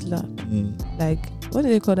 Dirty slap. Like, what do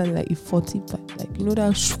they call that? Like a 40, like, you know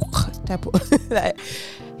that type of like.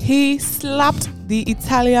 He slapped the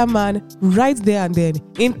Italian man right there and then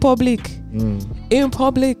in public. In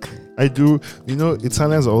public. I do.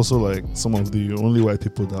 Italians are also like some of the only white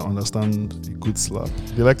people that understand a good slap.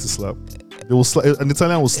 They like to slap. They will an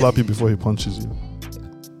Italian will slap you before he punches you.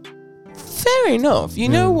 Fair enough. You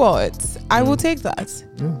know what? I will take that.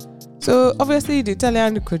 Yeah. So obviously the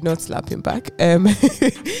Italian could not slap him back.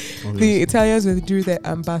 The Italians withdrew their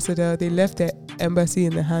ambassador. They left their embassy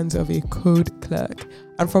in the hands of a code clerk.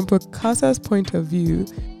 And from Bokassa's point of view,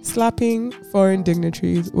 slapping foreign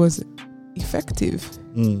dignitaries was effective.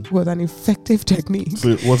 was an effective technique.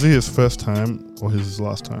 So was it his first time or his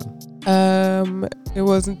last time? It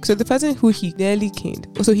wasn't. So the person who he nearly caned,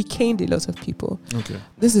 so he caned a lot of people. Okay.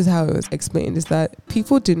 This is how it was explained, is that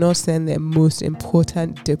people did not send their most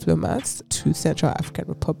important diplomats to Central African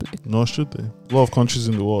Republic. Nor should they. A lot of countries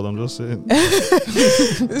in the world, I'm just saying.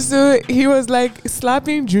 So he was like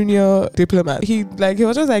slapping junior diplomat. He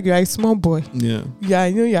was just like, you're a small boy. Yeah. Yeah,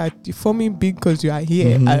 I know you're forming big because you are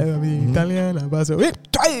here. I'm Italian ambassador. Wait,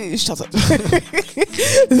 shut up.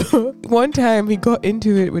 So one time he got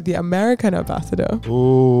into it with the American ambassador.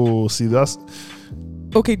 Oh, see, that's...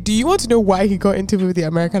 Okay, do you want to know why he got into it with the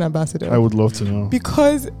American ambassador? I would love to know.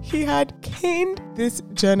 Because he had caned this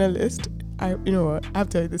journalist. You know what? I have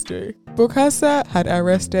to tell you the story. Bokassa had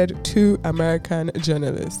arrested 2 American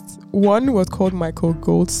journalists. One was called Michael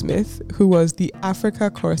Goldsmith, who was the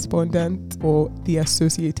Africa correspondent for the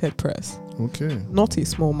Associated Press. Okay. Not a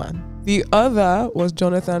small man. The other was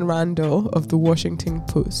Jonathan Randall of the Washington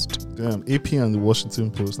Post. Damn, AP and the Washington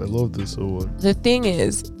Post. I love this so much. The thing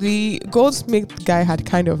is, the Goldsmith guy had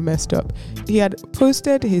kind of messed up. He had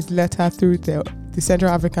posted his letter through the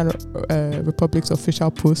Central African Republic's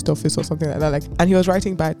official post office or something like that. And he was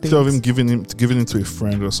writing bad things. Instead of him giving it to a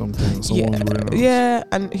friend or something. Yeah,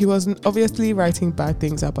 and he was obviously writing bad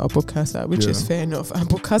things about Bokassa, which is fair enough. And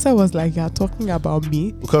Bokassa was like, "You're talking about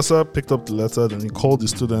me." Bokassa picked up the letter, then he called the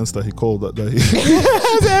students that he called that he.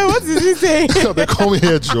 What did he say? They call me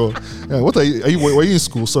here, Joe. Yeah, what are you? Were you in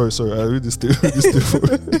school? Sorry. I read this thing.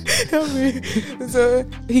 Help me. So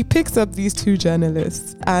he picks up these 2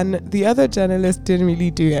 journalists, and the other journalist didn't really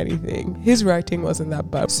do anything. His writing wasn't that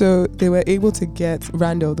bad. So they were able to get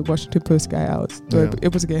Randall, the Washington Post guy, out. They were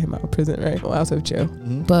able to get him out of prison, right? Or out of jail.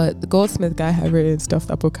 But the Goldsmith guy had written stuff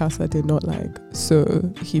that Bokassa did not like.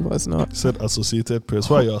 So he was not. He said Associated Press.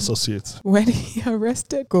 Why are you associates? When he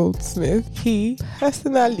arrested Goldsmith, he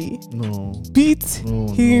personally beat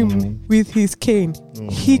him with his cane.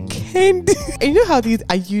 He caned. You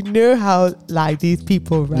know how like these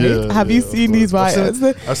people, right? Yeah, have you seen these wires?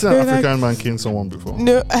 I've seen an African man cane someone before.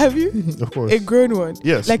 No, have you? Of course. A grown one?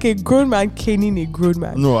 Yes. Like a grown man caning a grown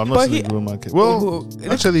man? No, I'm not saying a grown man cane. Well,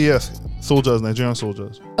 actually, yes. Soldiers, Nigerian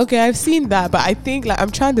soldiers. Okay, I've seen that, but I think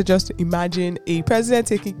I'm trying to just imagine a president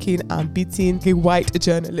taking cane and beating a white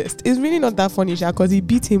journalist. It's really not that funny, because he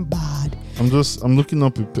beat him bad. I'm looking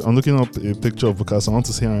up a picture of Bokassa. I want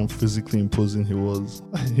to see how physically imposing he was.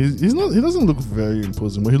 He's not. He doesn't look very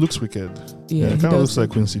imposing, but he looks wicked. Yeah, he kind of looks like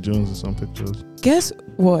Quincy Jones in some pictures. Guess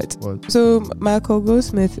what? So Michael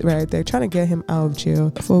Goldsmith, right? They're trying to get him out of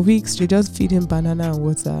jail. For weeks, they just feed him banana and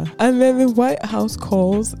water. And then the White House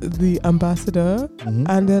calls the ambassador,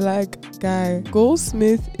 and they're like, "Guy,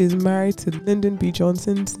 Goldsmith is married to Lyndon B.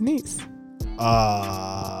 Johnson's niece,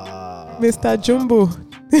 Mr. Jumbo."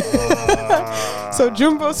 So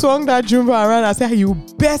Jumbo swung that Jumbo around and said, "You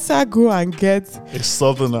better go and get a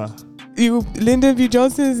southerner." Lyndon B.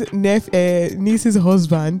 Johnson's niece's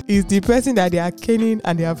husband is the person that they are caning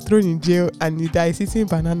and they have thrown in jail, and that is eating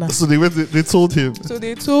banana. So they told him. So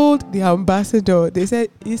they told the ambassador. They said,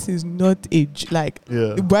 "This is not the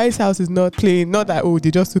White House is not playing. Not that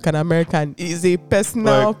they just took an American. It's a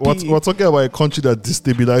personal. We're talking about a country that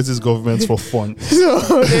destabilizes governments for fun."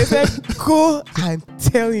 So they said, "Go and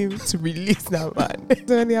tell him to release that man."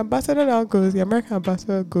 So when the American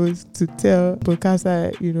ambassador goes to tell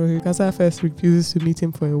Bokassa, Bokassa first refuses to meet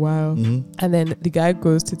him for a while, and then the guy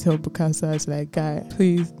goes to tell Bokassa, "It's like, guy,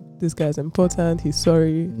 please, this guy's important. He's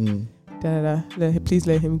sorry. Please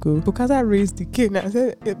let him go." Bokassa raised the cane and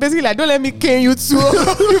said, basically, like, "Don't let me cane you too.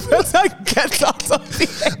 You better get out of here."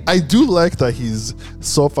 I do like that he's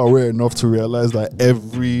self-aware enough to realize that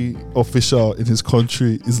every official in his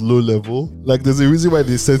country is low level. Like, there's a reason why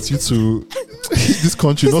they sent you to this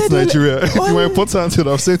country, not Nigeria. If you were important, they'd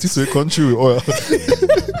have sent you to a country with oil.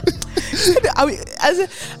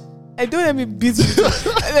 I don't let me beat you.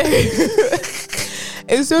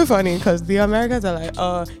 It's so funny because the Americans are like,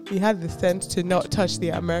 "Oh, he had the sense to not touch the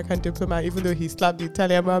American diplomat, even though he slapped the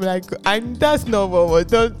Italian." But I'm like, that's not what was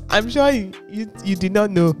done. I'm sure you did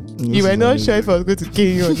not know. You were not sure if I was going to kill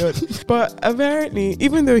you or not. But apparently,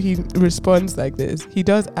 even though he responds like this, he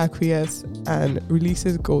does acquiesce and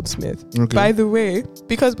releases Goldsmith. Okay. By the way,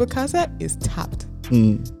 because Bokassa is tapped.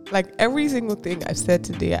 Like every single thing I've said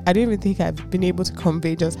today, I don't even think I've been able to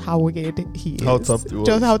convey just how wicked he is.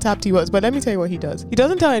 Just how tapped he was. But let me tell you what he does. He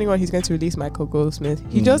doesn't tell anyone he's going to release Michael Goldsmith.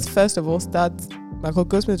 He just first of all Michael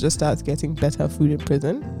Goldsmith just starts getting better food in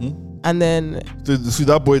prison. And then see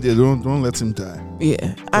that boy there, don't let him die.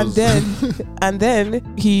 Yeah. And then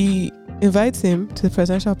he invites him to the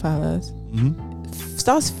presidential palace.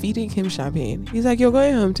 Starts feeding him champagne. He's like, "You're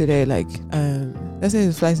going home today, like Let's say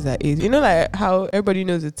his flight is at 8. You know, like how everybody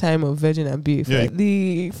knows the time of Virgin and BA flight. Yeah.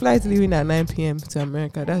 The flight leaving at 9 p.m. to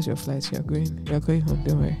America. That's your flight. You're going home.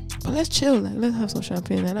 Don't worry. But let's chill. Like, let's have some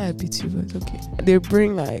champagne. I know I beat you, but it's okay. They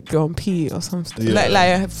bring like Gumpy or something. Yeah.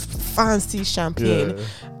 Like fancy champagne. Yeah.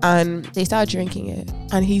 And they start drinking it.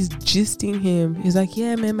 And he's gisting him. He's like,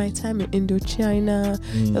 yeah, man, my time in Indochina.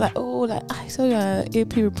 They're like, oh, like, I saw you're an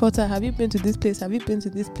AP reporter. Have you been to this place? Have you been to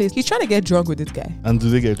this place? He's trying to get drunk with this guy. And do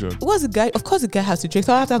they get drunk? What's the guy? Of course, the guy has to drink.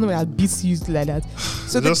 So I have to know that beats you like that.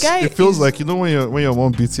 So the guy. It feels like, you know, when your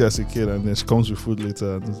mom beats you as a kid and then she comes with food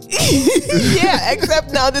later. Yeah,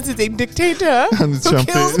 except now this is a dictator And it's who champagne.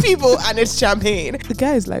 kills people and it's champagne. The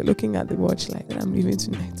guy is like looking at the watch like, I'm leaving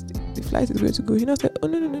tonight. The flight is going to go. He knows like, oh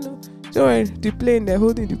no. Don't worry, the plane, they're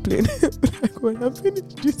holding the plane. Like, when I'm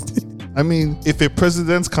finished gisting. I mean, if a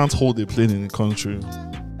president can't hold a plane in the country,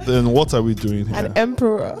 then what are we doing here? An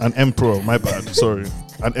emperor. An emperor, my bad, sorry.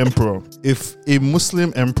 An emperor. If a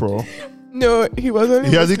Muslim emperor... No, he was only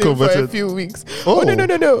hasn't Muslim for a converted. few weeks. Oh,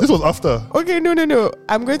 No. This was after. Okay, no.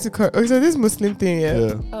 I'm going to... Okay, so this Muslim thing,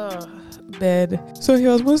 yeah. Bed. So he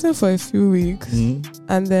was Muslim for a few weeks.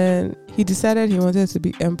 And then he decided he wanted to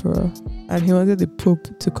be emperor. And he wanted the Pope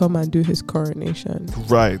to come and do his coronation.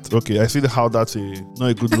 Right. Okay. I see how that's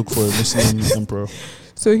not a good look for a Muslim emperor.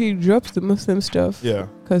 So he dropped the Muslim stuff. Yeah.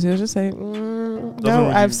 Because he was just like, now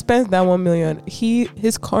really- I've spent that 1 million.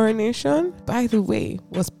 His coronation, by the way,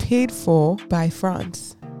 was paid for by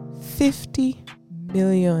France. 50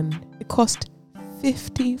 million. It cost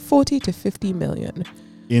 40 to 50 million.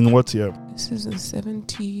 In what year? This is in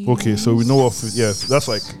 70s. Okay, so we know of yes. That's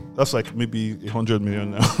like maybe 100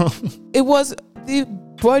 million now. It was the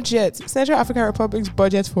budget, Central African Republic's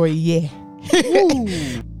budget for a year.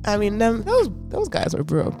 I mean, those guys were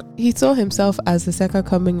broke. He saw himself as the second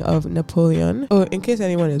coming of Napoleon. Oh, in case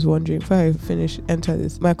anyone is wondering, before I enter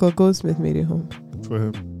this, Michael Goldsmith made it home. For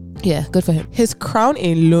him. Yeah, good for him. His crown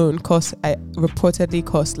alone reportedly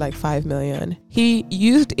cost like 5 million. He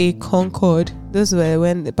used a Concorde. Those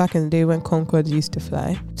were back in the day when Concorde used to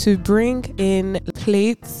fly, to bring in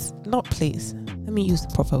not plates. Let me use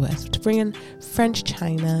the proper words. To bring in French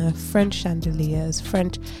china, French chandeliers,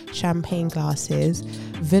 French champagne glasses,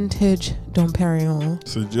 vintage Dom Perignon.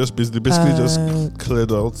 So just basically just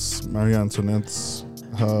cleared out Marie Antoinette's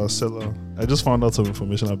cellar. I just found out some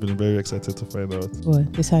information. I've been very excited to find out.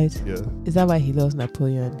 What? Besides? Yeah. Is that why he loves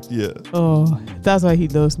Napoleon? Yeah. Oh, that's why he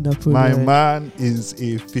loves Napoleon. My man is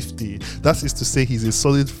a 50. That is to say he's a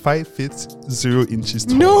solid 5 feet 0 inches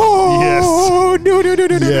tall. No! Yes.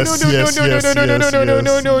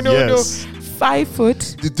 No. 5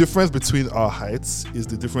 foot. The difference between our heights is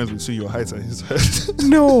the difference between your height and his height.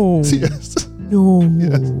 No. Yes. No.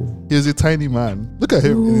 Yes. He's a tiny man. Look at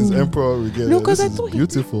him in his emperor regalia. No, because I This is thought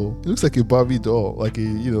beautiful. He looks like a Barbie doll, like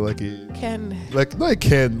a Ken. like not a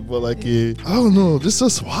Ken, but like I don't know.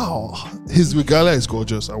 Just wow. His regalia is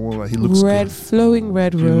gorgeous. I won't lie. He looks red, good. flowing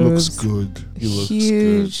red He robes. looks good. He looks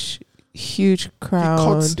good. Huge crown. He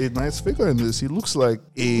cuts a nice figure in this. He looks like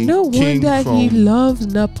a No king wonder from he loves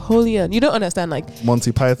Napoleon. You don't understand, like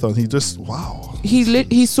Monty Python. He just wow.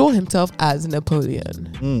 he saw himself as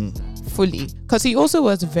Napoleon. Fully, because he also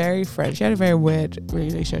was very French. He had a very weird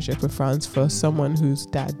relationship with France for someone whose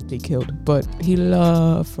dad they killed, but he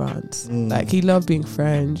loved France. Like, he loved being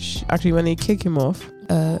French. Actually, when they kick him off,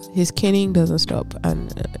 his caning doesn't stop,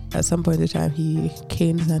 and at some point in time he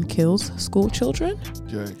canes and kills school children.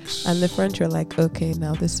 Yikes. And the French are like, okay,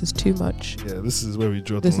 now this is too much. Yeah, this is where we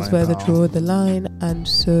draw This the line. is where they draw the line. And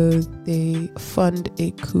so they fund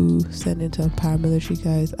a coup, send in some paramilitary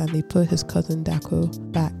guys, and they put his cousin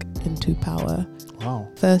Daco back into power. Wow.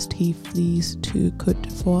 First he flees to Côte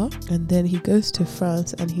d'Ivoire, and then he goes to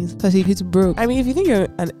France, and he's broke. I mean, if you think you're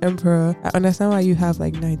an emperor, I understand why you have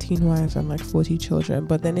like 19 wives and like 40 children,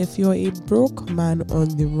 but then if you're a broke man on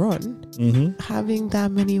the run, having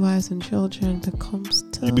that many wives and children becomes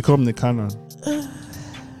tough. You become Nicanor.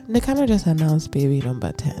 Nicanor just announced baby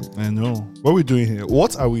number 10. I know. What are we doing here?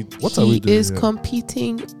 What are we doing He is here?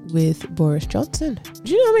 competing with Boris Johnson.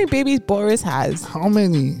 Do you know how many babies Boris has? How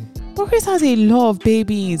many? Boris has a lot of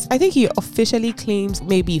babies. I think he officially claims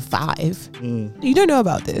maybe 5. You don't know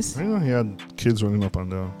about this? I know he had kids running up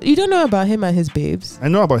and down. You don't know about him and his babes? I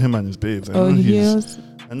know about him and his babes.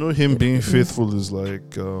 I know him being faithful is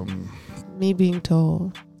like me being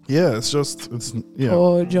tall. Yeah, it's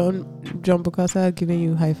Or John Bokassa giving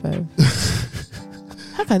you high five.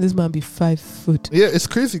 How can this man be 5 foot? Yeah, it's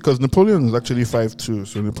crazy because Napoleon is actually 5'2".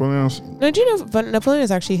 So Napoleon's... No, do you know? But Napoleon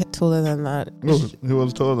is actually taller than that. No, he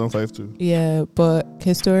was taller than 5'2". Yeah, but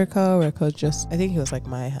historical records I think he was like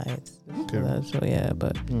my height. Okay. So yeah,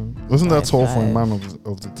 but wasn't that tall for a 5'5". man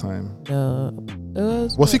of the time? No, it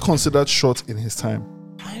was. Was he considered short in his time?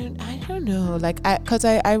 I don't know. Like, because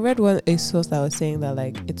I read a source that was saying that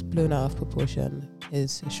like it's blown out of proportion,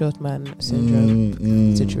 his short man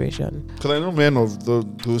syndrome situation. Because I know men of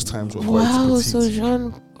those times were quite Wow, petite. so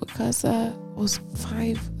Bokassa was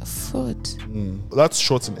 5 foot. That's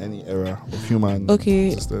short in any era of human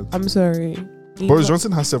existence. I'm sorry. Boris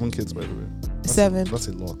Johnson has 7 kids, by the way. 7. That's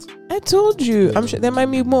a lot. I told you. Yeah. I'm sure there might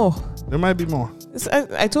be more. There might be more.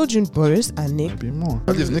 I told you, Boris and Nick. Might be more.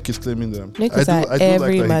 At least Nick is claiming them. Nick is at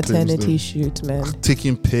every like maternity shoot, man.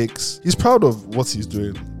 Taking pics. He's proud of what he's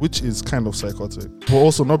doing, which is kind of psychotic. But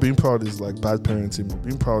also not being proud is like bad parenting, but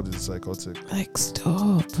being proud is psychotic. Like,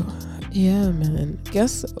 stop. Yeah, man.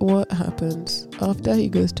 Guess what happens after he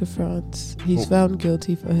goes to France? He's found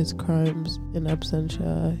guilty for his crimes in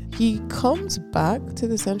absentia. He comes back to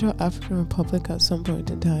the Central African Republic at some point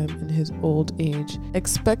in time in his old age,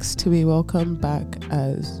 expects to be welcomed back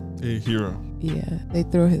as a hero. Yeah, they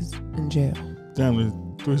throw his in jail. Damn,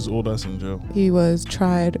 they threw his old ass in jail. He was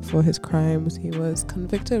tried for his crimes. He was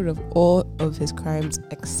convicted of all of his crimes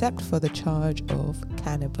except for the charge of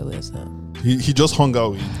cannibalism. He just hung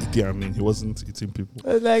out with Idi Amin. He wasn't eating people.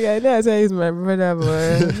 Like, I know I say he's my brother,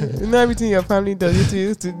 but you know everything your family does it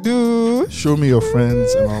used to do. Show me your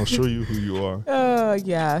friends and I'll show you who you are. Oh,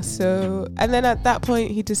 yeah. So, and then at that point,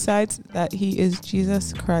 he decides that he is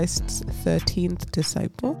Jesus Christ's 13th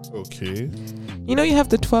disciple. Okay. You know, you have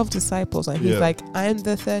the 12 disciples, and he's like, I'm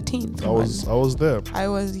the 13th. I was there.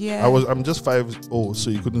 I'm just 5'0", so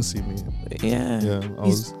you couldn't see me. Yeah.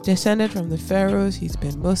 He's descended from the pharaohs. He's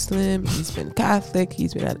been Muslim. He's been Catholic.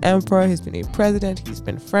 He's been an emperor. He's been a president. He's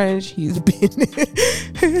been French. He's been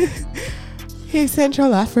he's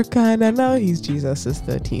Central African, and now he's Jesus'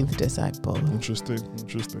 13th disciple. Interesting.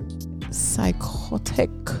 Psychotic.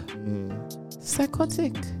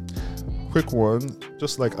 Psychotic. Quick one,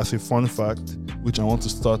 just like as a fun fact, which I want to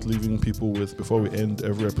start leaving people with before we end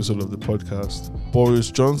every episode of the podcast. Boris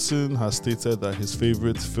Johnson has stated that his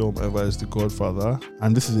favorite film ever is The Godfather,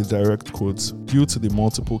 and this is a direct quote, due to the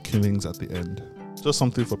multiple killings at the end. Just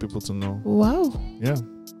something for people to know. Wow. Yeah.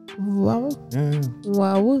 Wow. Yeah.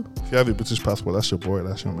 Wow. If you have a British passport, that's your boy,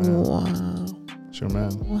 that's your man. Wow. That's your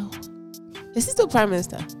man. Wow. Is he still Prime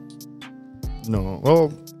Minister? No.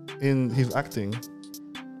 Well, in his acting.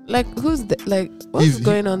 Like, what's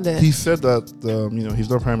going on there? He said that he's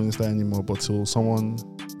not Prime Minister anymore, but till someone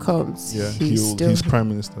comes, he's Prime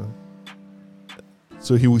Minister.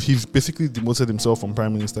 So he's basically demoted himself from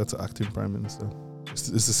Prime Minister to acting Prime Minister. It's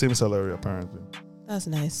the same salary apparently. That's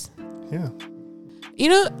nice. Yeah. You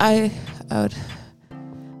know, I would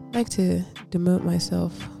like to demote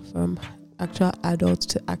myself from actual adult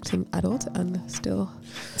to acting adult, and still.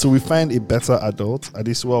 So we find a better adult.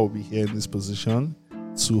 Adesua will be here in this position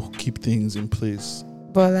to keep things in place.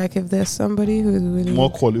 But like, if there's somebody who's really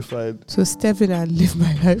more qualified to step in and live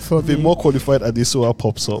my life for me, if a more qualified Adesua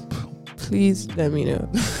pops up, please let me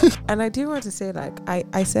know. And I do want to say, like,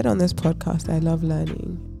 I said on this podcast, I love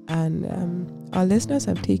learning, and our listeners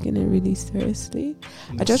have taken it really seriously.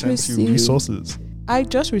 I just received resources. I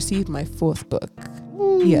just received my 4th book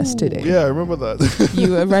yesterday. Yeah, I remember that.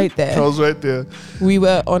 You were right there. I was right there. We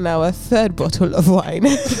were on our 3rd bottle of wine.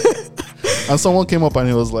 And someone came up and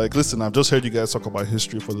he was like, listen, I've just heard you guys talk about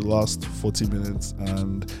history for the last 40 minutes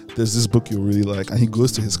and there's this book you really like. And he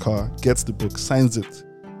goes to his car, gets the book, signs it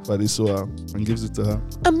for Adesua and gives it to her.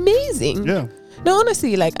 Amazing. Yeah. No,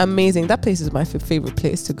 honestly, like, amazing. That place is my favorite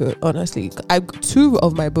place to go, honestly. 2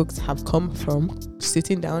 of my books have come from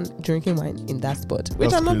sitting down, drinking wine in that spot, which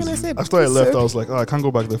that's I'm crazy. not going to say. After I left, I was like, I can't go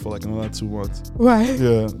back there for like another 2 months. Why?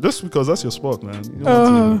 Yeah, just because that's your spot, man.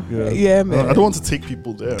 Yeah, man. I don't want to take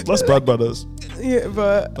people there. That's bad manners. Yeah,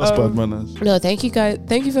 but that's bad manners. No, thank you guys.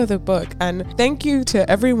 Thank you for the book. And thank you to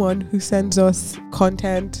everyone who sends us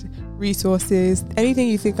content, resources, anything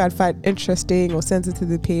you think I'd find interesting, or sends it to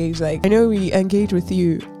the page. Like, I know we engage with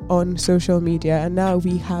you on social media, and now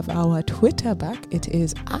we have our Twitter back. It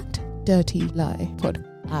is at Dirty Lie Pod.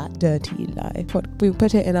 At Dirty Lie Pod. We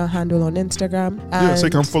put it in our handle on Instagram. Yeah, so you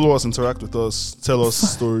can follow us, interact with us, tell us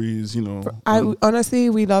stories, Honestly,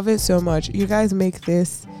 we love it so much. You guys make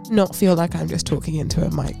this not feel like I'm just talking into a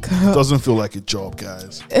mic. It doesn't feel like a job,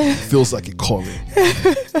 guys. It feels like a calling.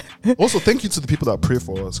 Also, thank you to the people that pray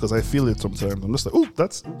for us, because I feel it sometimes. I'm just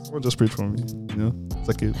like, someone just prayed for me. It's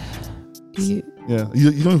like You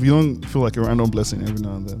don't feel like a random blessing every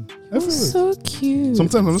now and then. are so cute.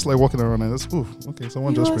 Sometimes I'm just like walking around and just, okay,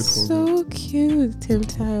 someone just prayed for me. So cute, Tim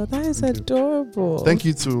Tile. That is adorable. Thank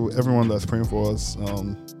you to everyone that's praying for us.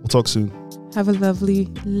 We'll talk soon. Have a lovely,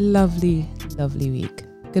 lovely, lovely week.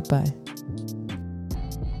 Goodbye.